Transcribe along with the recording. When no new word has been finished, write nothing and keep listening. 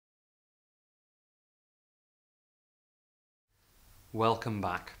Welcome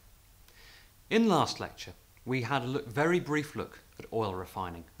back. In last lecture, we had a very brief look at oil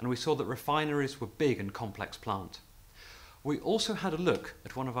refining, and we saw that refineries were big and complex plant. We also had a look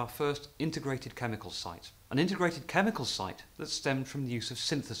at one of our first integrated chemical sites, an integrated chemical site that stemmed from the use of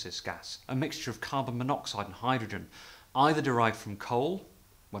synthesis gas, a mixture of carbon monoxide and hydrogen, either derived from coal,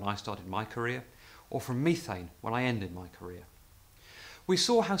 when I started my career, or from methane, when I ended my career. We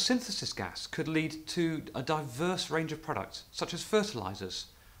saw how synthesis gas could lead to a diverse range of products, such as fertilizers,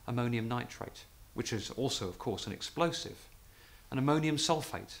 ammonium nitrate, which is also, of course, an explosive, and ammonium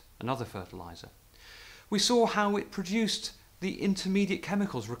sulfate, another fertilizer. We saw how it produced the intermediate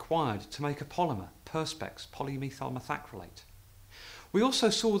chemicals required to make a polymer, perspex, polymethyl methacrylate. We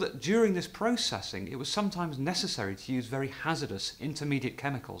also saw that during this processing it was sometimes necessary to use very hazardous intermediate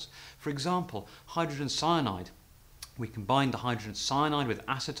chemicals. For example, hydrogen cyanide. We combined the hydrogen cyanide with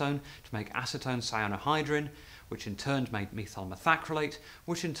acetone to make acetone cyanohydrin, which in turn made methyl methacrylate,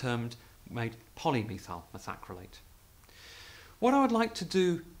 which in turn made polymethyl methacrylate. What I would like to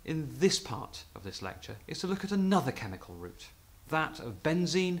do in this part of this lecture is to look at another chemical route, that of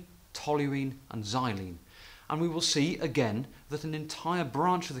benzene, toluene and xylene. And we will see again that an entire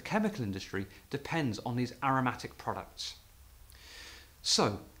branch of the chemical industry depends on these aromatic products.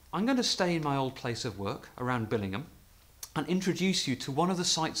 So, I'm going to stay in my old place of work around Billingham and introduce you to one of the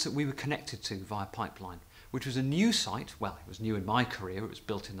sites that we were connected to via pipeline, which was a new site. Well, it was new in my career, it was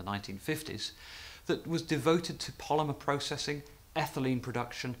built in the 1950s, that was devoted to polymer processing, ethylene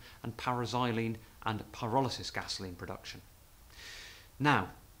production and paraxylene and pyrolysis gasoline production. Now,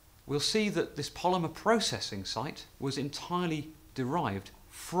 we'll see that this polymer processing site was entirely derived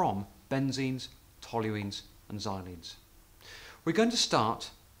from benzenes, toluenes and xylenes. We're going to start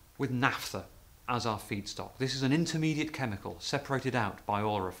with naphtha as our feedstock. This is an intermediate chemical separated out by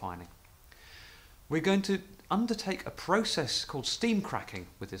oil refining. We're going to undertake a process called steam cracking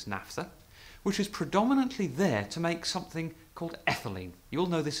with this naphtha, which is predominantly there to make something called ethylene. You'll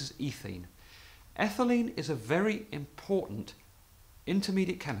know this as ethene. Ethylene is a very important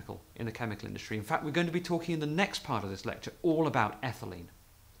intermediate chemical in the chemical industry. In fact, we're going to be talking in the next part of this lecture all about ethylene.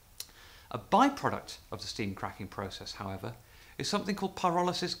 A byproduct of the steam cracking process, however, is something called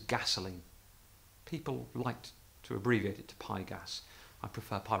pyrolysis gasoline. People like to abbreviate it to PyGas. I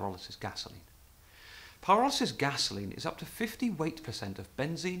prefer pyrolysis gasoline. Pyrolysis gasoline is up to 50 weight% of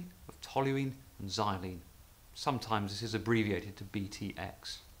benzene, of toluene and xylene. Sometimes this is abbreviated to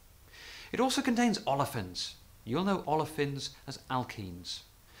BTX. It also contains olefins. You'll know olefins as alkenes.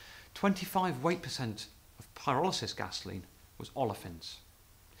 25 weight% of pyrolysis gasoline was olefins.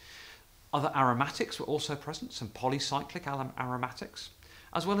 Other aromatics were also present, some polycyclic aromatics,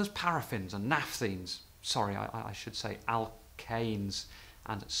 as well as paraffins and naphthenes. Sorry, I should say alkanes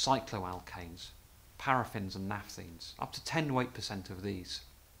and cycloalkanes. Paraffins and naphthenes, up to 10 weight% of these.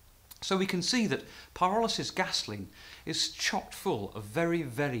 So we can see that pyrolysis gasoline is chock full of very,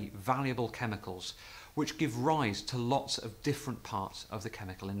 very valuable chemicals which give rise to lots of different parts of the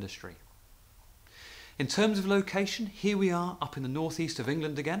chemical industry. In terms of location, here we are up in the northeast of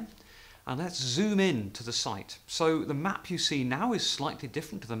England again, and let's zoom in to the site. So the map you see now is slightly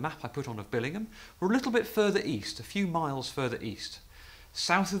different to the map I put on of Billingham. We're a little bit further east, a few miles further east.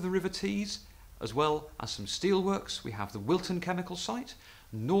 South of the River Tees, as well as some steelworks, we have the Wilton chemical site.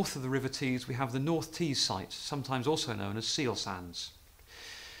 North of the River Tees, we have the North Tees site, sometimes also known as Seal Sands.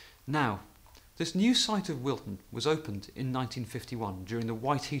 Now, this new site of Wilton was opened in 1951 during the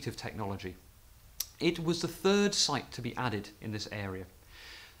white heat of technology. It was the third site to be added in this area.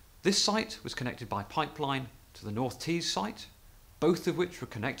 This site was connected by pipeline to the North Tees site, both of which were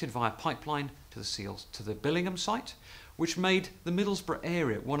connected via pipeline to the Billingham site, which made the Middlesbrough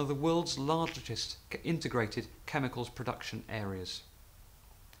area one of the world's largest integrated chemicals production areas.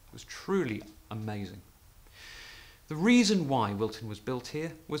 It was truly amazing. The reason why Wilton was built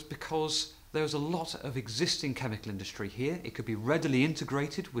here was because there was a lot of existing chemical industry here. It could be readily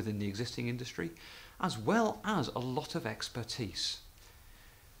integrated within the existing industry, as well as a lot of expertise.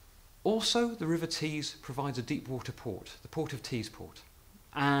 Also, the River Tees provides a deep water port, the port of Teesport.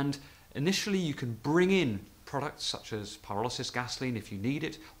 And initially you can bring in products such as pyrolysis gasoline if you need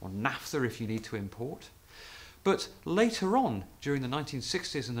it, or naphtha if you need to import. But later on, during the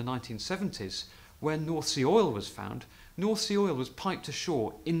 1960s and the 1970s, when North Sea oil was found, North Sea oil was piped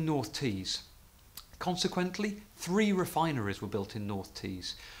ashore in North Tees. Consequently, 3 refineries were built in North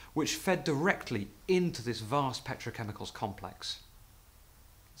Tees, which fed directly into this vast petrochemicals complex.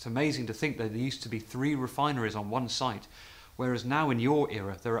 It's amazing to think that there used to be 3 refineries on one site, whereas now in your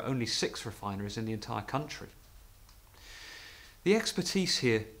era there are only 6 refineries in the entire country. The expertise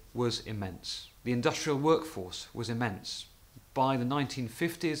here was immense. The industrial workforce was immense. By the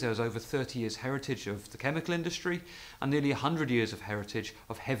 1950s, there was over 30 years heritage of the chemical industry and nearly 100 years of heritage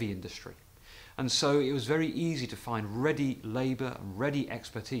of heavy industry. And so it was very easy to find ready labour and ready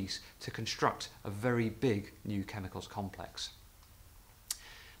expertise to construct a very big new chemicals complex.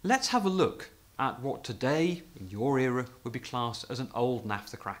 Let's have a look at what today, in your era, would be classed as an old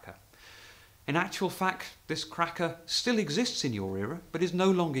naphtha cracker. In actual fact, this cracker still exists in your era, but is no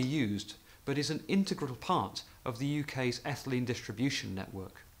longer used, but is an integral part of the UK's ethylene distribution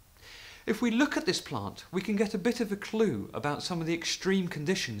network. If we look at this plant, we can get a bit of a clue about some of the extreme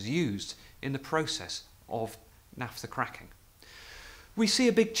conditions used in the process of naphtha cracking. We see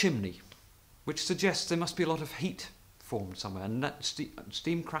a big chimney, which suggests there must be a lot of heat formed somewhere, and that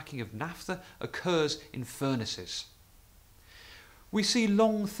steam cracking of naphtha occurs in furnaces. We see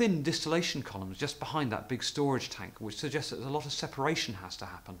long, thin distillation columns just behind that big storage tank, which suggests that a lot of separation has to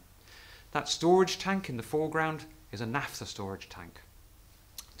happen. That storage tank in the foreground is a naphtha storage tank.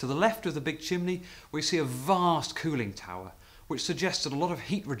 To the left of the big chimney, we see a vast cooling tower, which suggests that a lot of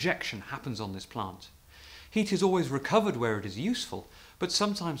heat rejection happens on this plant. Heat is always recovered where it is useful, but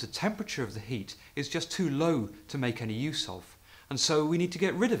sometimes the temperature of the heat is just too low to make any use of, and so we need to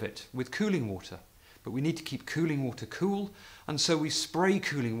get rid of it with cooling water. But we need to keep cooling water cool, and so we spray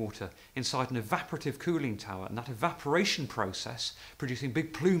cooling water inside an evaporative cooling tower, and that evaporation process, producing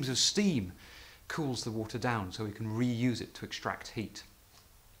big plumes of steam, cools the water down so we can reuse it to extract heat.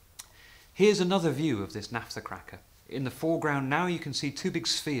 Here's another view of this naphtha cracker. In the foreground now you can see two big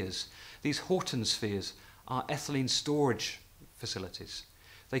spheres. These Horton spheres are ethylene storage facilities.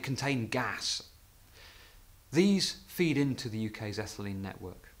 They contain gas. These feed into the UK's ethylene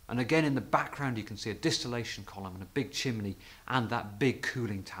network. And again in the background you can see a distillation column and a big chimney and that big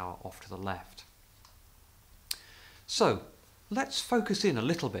cooling tower off to the left. So let's focus in a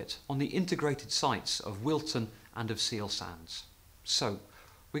little bit on the integrated sites of Wilton and of Seal Sands. So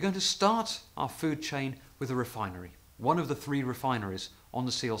we're going to start our food chain with a refinery, one of the 3 refineries on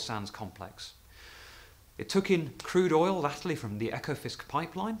the Seal Sands complex. It took in crude oil latterly from the Ekofisk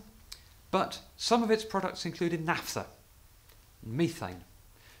pipeline, but some of its products included naphtha and methane.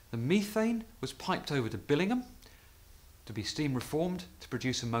 The methane was piped over to Billingham to be steam reformed to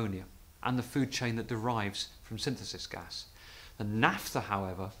produce ammonia and the food chain that derives from synthesis gas. The naphtha,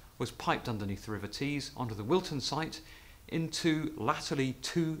 however, was piped underneath the River Tees onto the Wilton site into latterly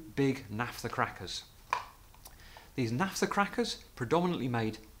 2 big naphtha crackers. These naphtha crackers predominantly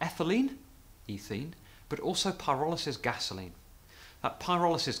made ethylene, ethene, but also pyrolysis gasoline. That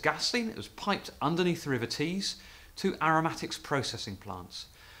pyrolysis gasoline was piped underneath the River Tees to aromatics processing plants.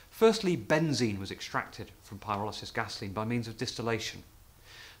 Firstly, benzene was extracted from pyrolysis gasoline by means of distillation.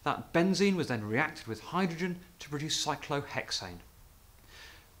 That benzene was then reacted with hydrogen to produce cyclohexane.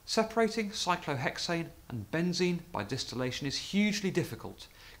 Separating cyclohexane and benzene by distillation is hugely difficult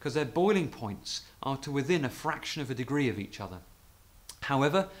because their boiling points are to within a fraction of a degree of each other.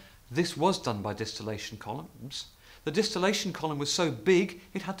 However, this was done by distillation columns. The distillation column was so big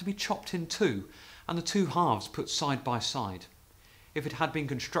it had to be chopped in 2 and the 2 halves put side by side. If it had been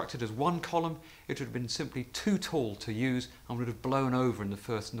constructed as one column, it would have been simply too tall to use and would have blown over in the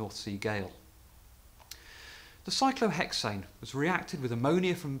first North Sea gale. The cyclohexane was reacted with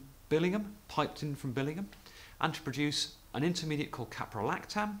ammonia from Billingham, piped in from Billingham, and to produce an intermediate called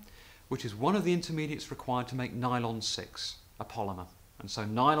caprolactam, which is one of the intermediates required to make nylon 6, a polymer. And so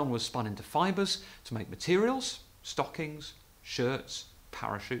nylon was spun into fibres to make materials, stockings, shirts,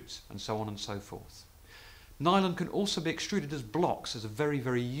 parachutes, and so on and so forth. Nylon can also be extruded as blocks as a very,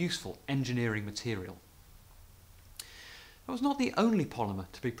 very useful engineering material. That was not the only polymer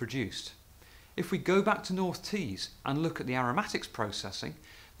to be produced. If we go back to North Tees and look at the aromatics processing,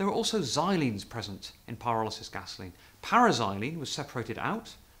 there were also xylenes present in pyrolysis gasoline. Paraxylene was separated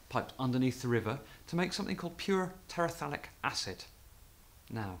out, piped underneath the river, to make something called pure terephthalic acid.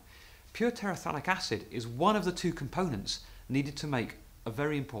 Now, pure terephthalic acid is one of the 2 components needed to make a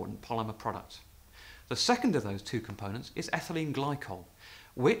very important polymer product. The second of those 2 components is ethylene glycol,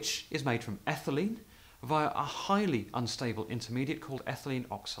 which is made from ethylene via a highly unstable intermediate called ethylene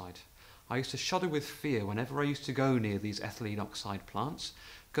oxide. I used to shudder with fear whenever I used to go near these ethylene oxide plants,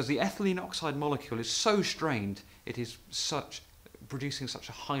 because the ethylene oxide molecule is so strained, it is producing such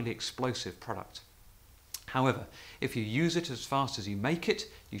a highly explosive product. However, if you use it as fast as you make it,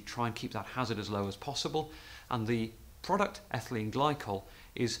 you try and keep that hazard as low as possible, and the product ethylene glycol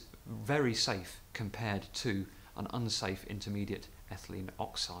is very safe compared to an unsafe intermediate ethylene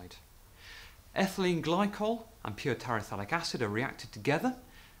oxide. Ethylene glycol and pure terephthalic acid are reacted together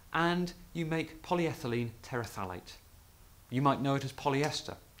and you make polyethylene terephthalate. You might know it as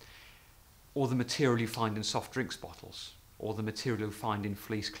polyester, or the material you find in soft drinks bottles, or the material you find in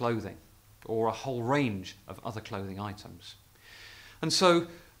fleece clothing, or a whole range of other clothing items. And so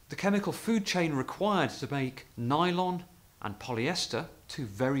the chemical food chain required to make nylon and polyester, two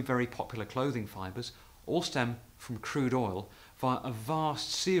very, very popular clothing fibres, all stem from crude oil via a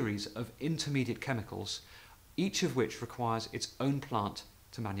vast series of intermediate chemicals, each of which requires its own plant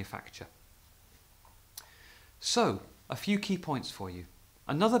to manufacture. So, a few key points for you.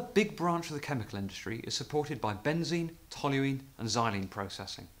 Another big branch of the chemical industry is supported by benzene, toluene and xylene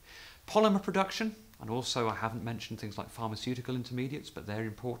processing. Polymer production, and also I haven't mentioned things like pharmaceutical intermediates, but they're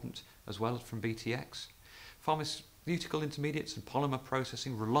important as well from BTX. Pharmaceutical intermediates and polymer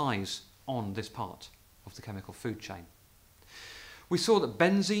processing relies on this part of the chemical food chain. We saw that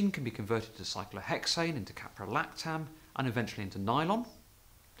benzene can be converted to cyclohexane, into caprolactam and eventually into nylon.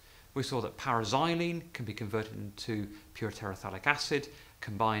 We saw that paraxylene can be converted into pure terephthalic acid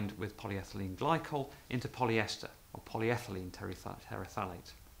combined with polyethylene glycol into polyester or polyethylene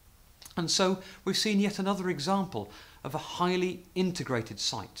terephthalate. And so we've seen yet another example of a highly integrated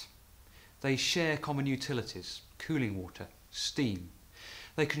site. They share common utilities, cooling water, steam.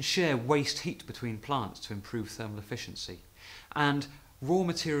 They can share waste heat between plants to improve thermal efficiency. And raw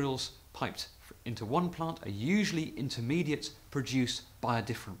materials piped into one plant are usually intermediates produced by a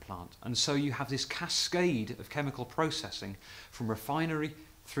different plant. And so you have this cascade of chemical processing from refinery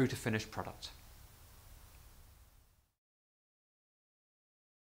through to finished product.